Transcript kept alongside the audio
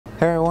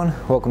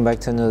everyone, welcome back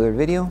to another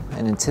video.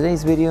 And in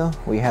today's video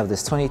we have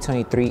this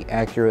 2023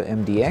 Acura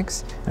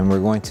MDX, and we're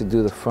going to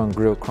do the front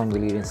grille chrome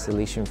delete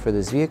installation for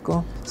this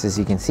vehicle. So as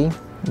you can see,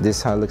 this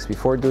is how it looks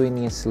before doing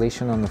the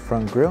installation on the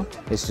front grille.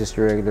 It's just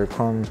a regular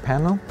chrome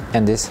panel,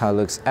 and this is how it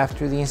looks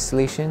after the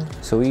installation.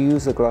 So we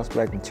use a gloss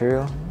black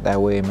material,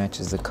 that way it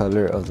matches the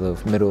color of the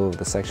middle of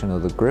the section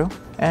of the grille,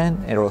 and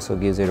it also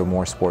gives it a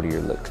more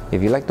sportier look.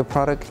 If you like the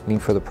product,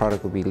 link for the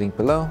product will be linked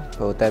below.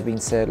 But with that being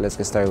said, let's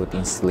get started with the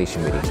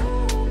installation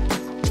video.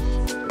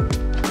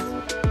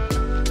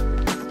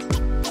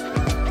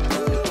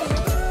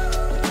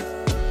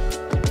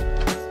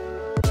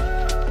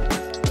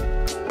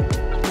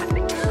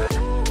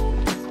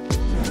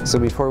 So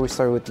before we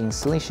start with the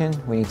installation,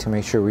 we need to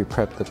make sure we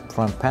prep the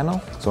front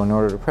panel. So in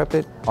order to prep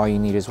it, all you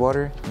need is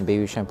water and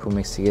baby shampoo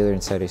mixed together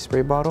inside a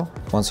spray bottle.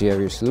 Once you have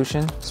your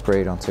solution,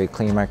 spray it onto a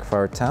clean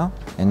microfiber towel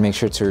and make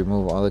sure to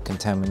remove all the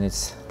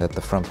contaminants that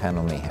the front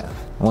panel may have.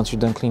 Once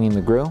you're done cleaning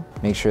the grille,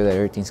 make sure that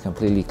everything's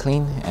completely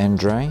clean and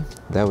dry.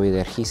 That way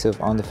the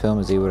adhesive on the film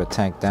is able to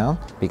tack down,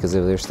 because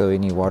if there's still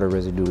any water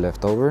residue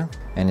left over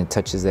and it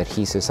touches the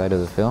adhesive side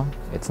of the film,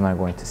 it's not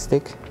going to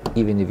stick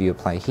even if you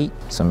apply heat.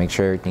 So make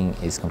sure everything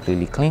is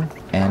completely clean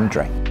and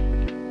dry.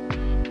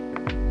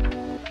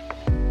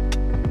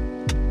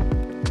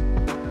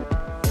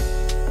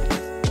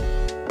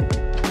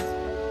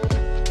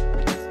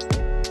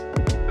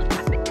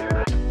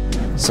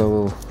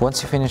 So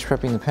once you finish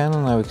prepping the panel,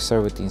 now we can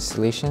start with the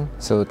installation.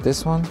 So with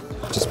this one,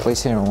 just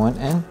place it on one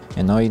end,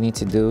 and all you need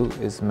to do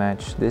is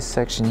match this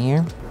section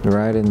here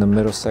right in the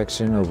middle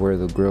section of where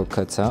the grille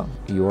cuts out.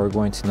 You are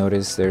going to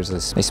notice there's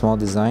a small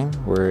design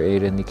where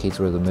it indicates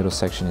where the middle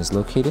section is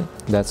located.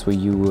 That's where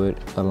you would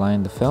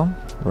align the film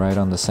right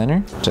on the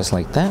center, just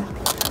like that.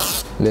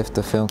 Lift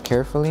the film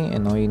carefully,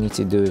 and all you need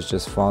to do is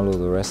just follow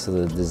the rest of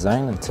the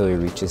design until it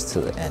reaches to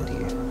the end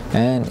here.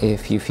 And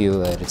if you feel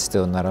that it's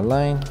still not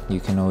aligned,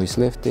 you can always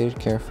lift it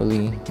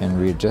carefully and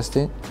readjust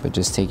it, but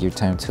just take your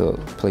time to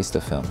place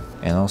the film.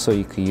 And also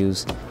you could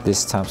use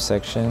this top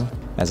section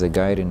as a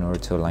guide in order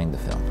to align the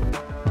film.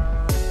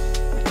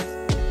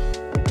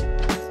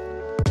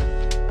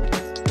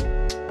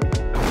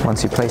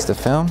 Once you place the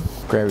film,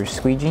 grab your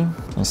squeegee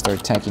and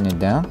start tacking it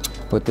down.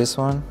 With this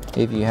one,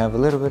 if you have a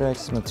little bit of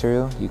excess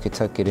material, you could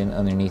tuck it in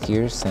underneath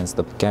here, since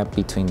the gap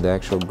between the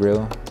actual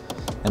grille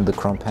and the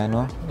chrome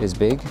panel is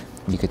big.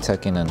 You could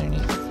tuck in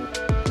underneath.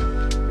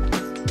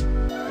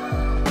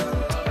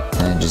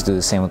 And just do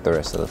the same with the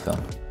rest of the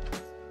film.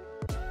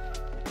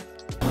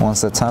 Once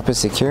the top is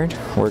secured,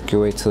 work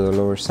your way to the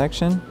lower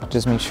section.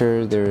 Just make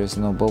sure there is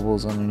no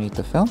bubbles underneath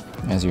the film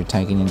as you're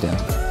tacking it down.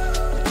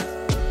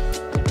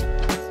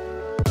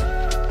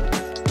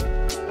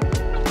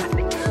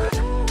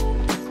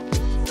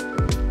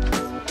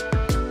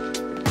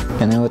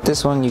 And then with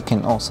this one, you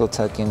can also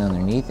tuck in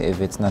underneath if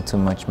it's not too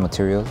much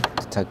material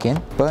to tuck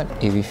in. But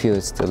if you feel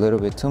it's a little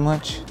bit too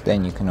much,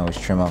 then you can always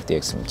trim off the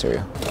extra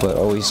material. But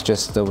always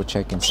just double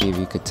check and see if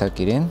you could tuck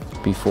it in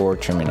before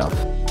trimming off.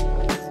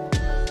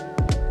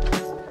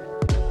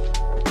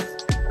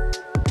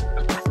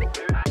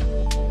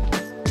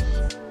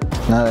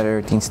 Now that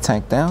everything's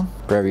tacked down,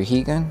 grab your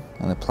heat gun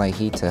and apply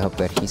heat to help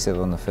the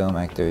adhesive on the film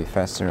activate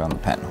faster on the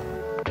panel.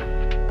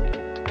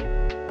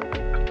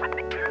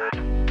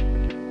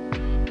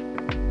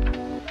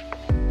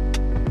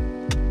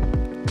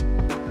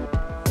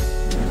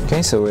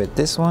 Okay, so with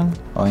this one,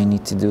 all you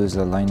need to do is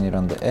align it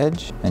on the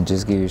edge and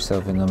just give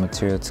yourself enough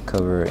material to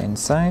cover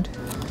inside,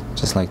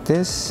 just like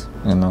this,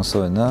 and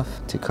also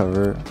enough to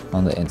cover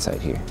on the inside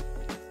here.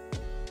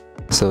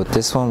 So with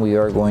this one, we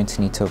are going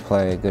to need to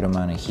apply a good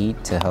amount of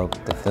heat to help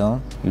the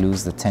film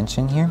lose the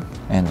tension here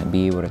and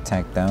be able to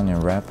tack down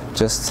and wrap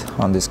just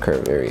on this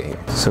curved area here.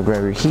 So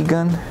grab your heat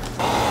gun,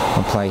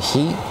 apply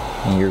heat,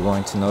 and you're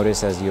going to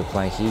notice as you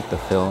apply heat, the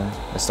film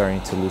is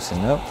starting to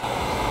loosen up.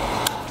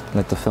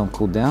 Let the film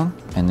cool down,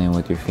 and then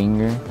with your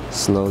finger,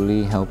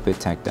 slowly help it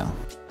tack down.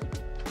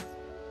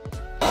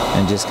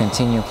 And just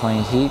continue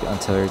applying heat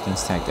until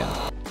everything's tacked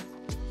down.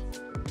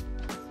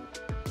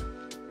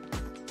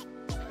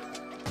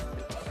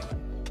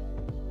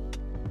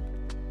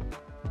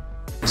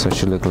 So it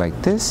should look like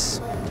this,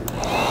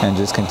 and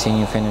just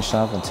continue finish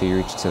off until you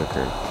reach to the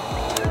curve.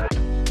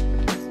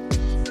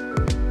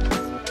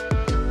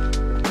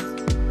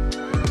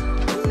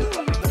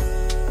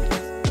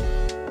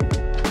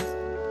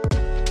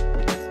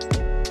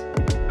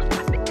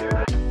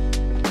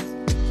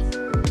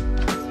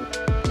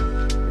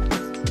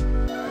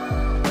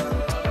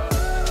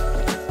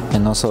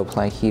 And also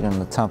apply heat on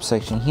the top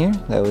section here,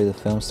 that way the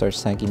film starts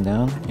sacking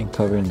down and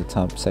covering the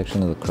top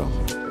section of the chrome.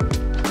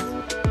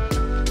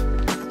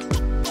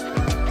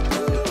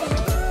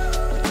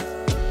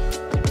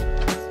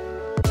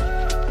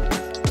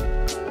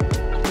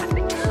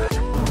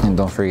 And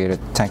don't forget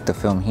to tack the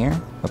film here,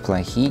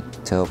 apply heat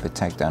to help it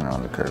tack down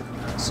around the curve.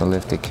 So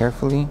lift it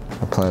carefully,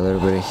 apply a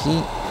little bit of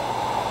heat,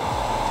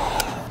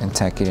 and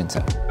tack it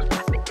inside.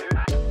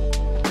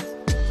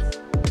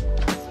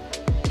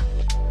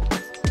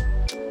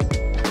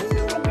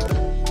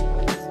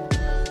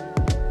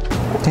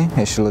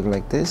 Okay, it should look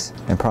like this.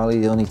 And probably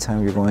the only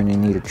time you're going to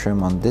need a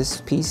trim on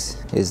this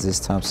piece is this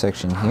top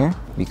section here,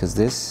 because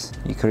this,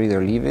 you could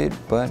either leave it,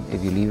 but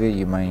if you leave it,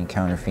 you might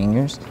encounter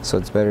fingers. So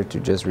it's better to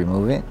just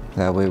remove it.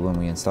 That way when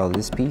we install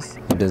this piece,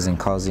 it doesn't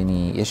cause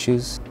any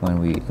issues when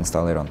we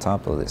install it on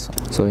top of this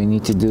one. So all you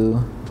need to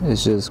do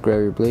is just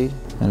grab your blade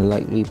and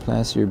lightly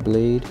plaster your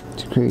blade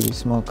to create a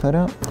small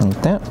cutout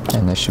like that,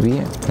 and that should be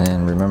it.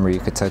 And remember, you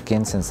could tuck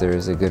in since there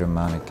is a good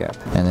amount of gap.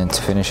 And then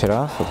to finish it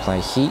off, apply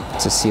heat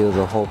to seal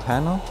the whole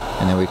panel,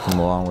 and then we can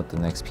move on with the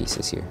next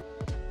pieces here.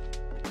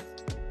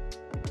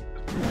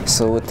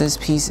 So with this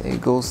piece,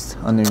 it goes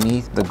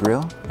underneath the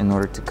grill in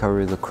order to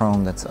cover the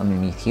chrome that's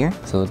underneath here.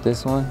 So with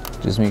this one,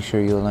 just make sure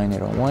you align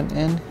it on one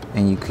end,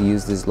 and you can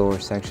use this lower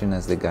section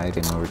as the guide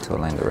in order to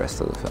align the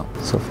rest of the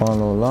film. So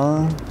follow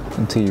along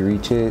until you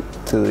reach it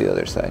to the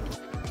other side,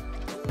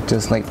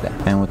 just like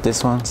that. And with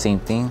this one, same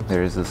thing.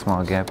 There is a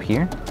small gap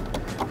here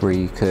where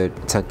you could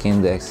tuck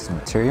in the excess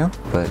material,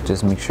 but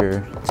just make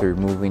sure to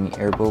remove any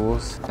air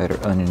bubbles that are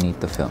underneath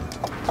the film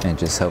and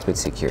just help it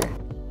secure.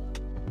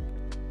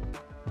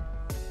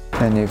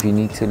 And if you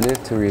need to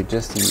lift or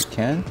readjust it, you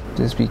can.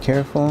 Just be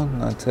careful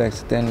not to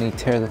accidentally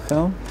tear the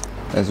film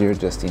as you're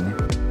adjusting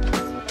it.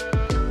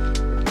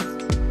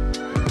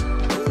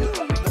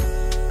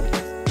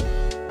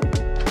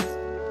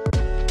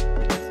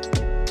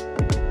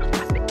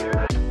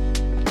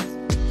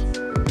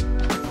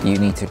 You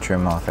need to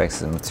trim off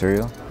excess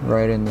material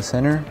right in the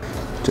center.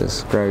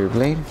 Just grab your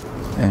blade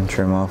and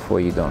trim off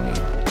what you don't need.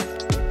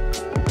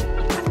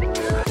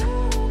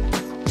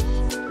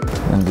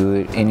 And do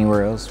it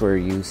anywhere else where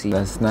you see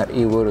that's not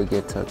able to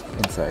get tucked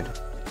inside.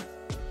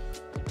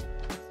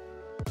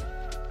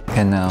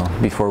 And now,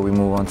 before we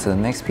move on to the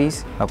next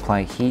piece,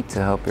 apply heat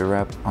to help it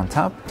wrap on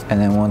top. And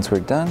then once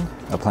we're done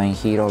applying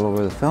heat all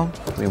over the film,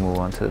 we move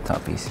on to the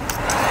top piece.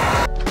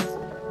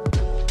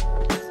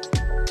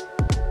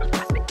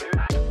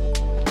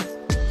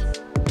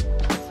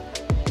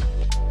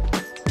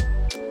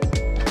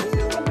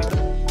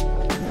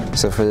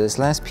 So for this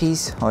last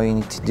piece, all you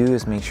need to do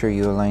is make sure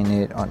you align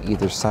it on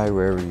either side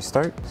wherever you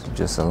start. So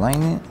just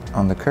align it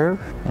on the curve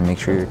and make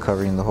sure you're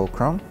covering the whole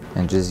chrome,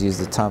 and just use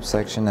the top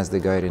section as the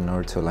guide in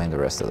order to align the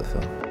rest of the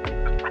film.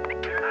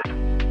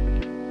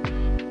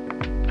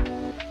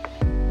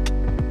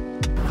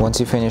 Once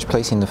you finish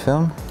placing the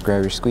film,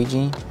 grab your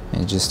squeegee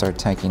and just start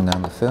tacking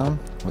down the film.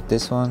 With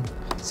this one,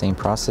 same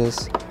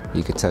process.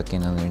 You could tuck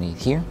in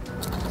underneath here.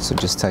 So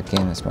just tuck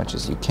in as much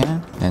as you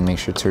can and make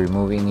sure to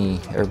remove any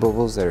air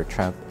bubbles that are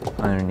trapped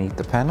underneath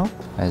the panel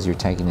as you're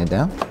tacking it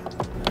down.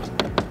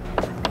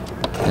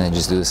 And then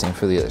just do the same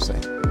for the other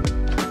side.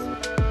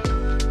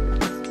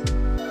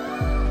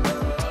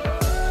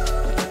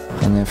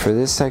 And then for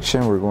this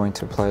section, we're going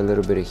to apply a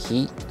little bit of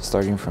heat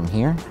starting from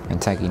here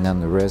and tacking down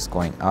the rest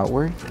going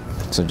outward.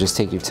 So just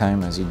take your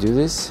time as you do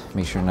this.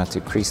 Make sure not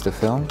to crease the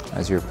film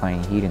as you're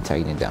applying heat and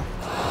tacking it down.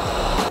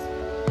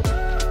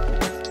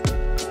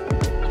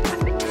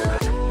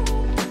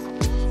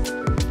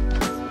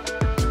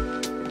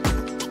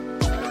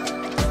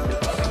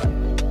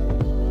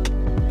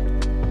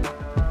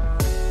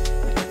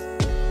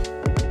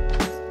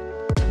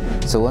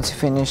 So once you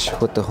finish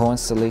with the whole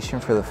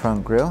installation for the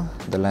front grille,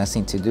 the last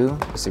thing to do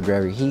is to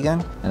grab your heat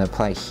gun and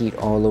apply heat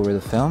all over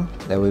the film.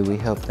 That way we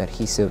help the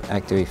adhesive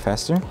activate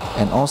faster.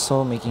 And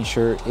also making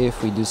sure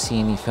if we do see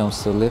any film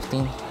still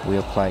lifting, we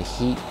apply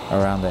heat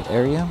around that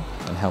area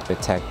and help it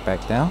tack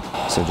back down.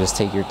 So just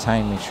take your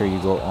time, make sure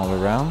you go all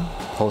around,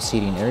 pulse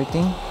heating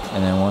everything.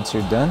 And then once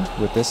you're done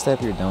with this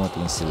step, you're done with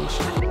the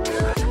installation.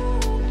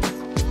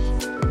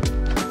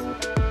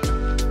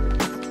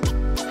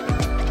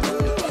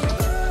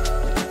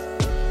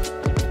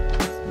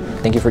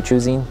 Thank you for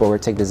choosing Bogar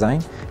Tech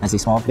Design. As a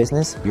small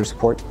business, your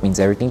support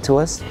means everything to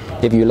us.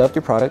 If you loved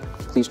your product,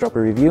 please drop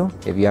a review.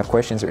 If you have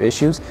questions or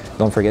issues,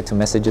 don't forget to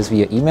message us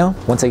via email.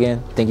 Once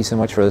again, thank you so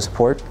much for the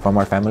support from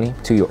our family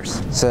to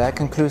yours. So that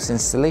concludes the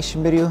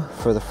installation video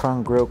for the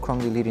front grille chrome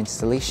delete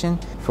installation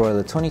for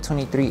the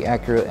 2023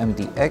 Acura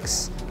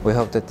MDX. We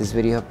hope that this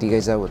video helped you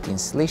guys out with the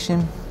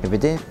installation. If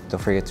it did,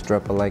 don't forget to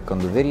drop a like on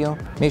the video.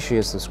 Make sure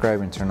you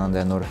subscribe and turn on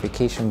that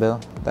notification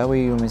bell. That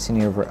way you don't miss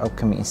any of our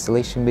upcoming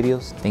installation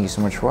videos. Thank you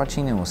so much for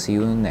watching, and we'll see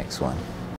you in the next one.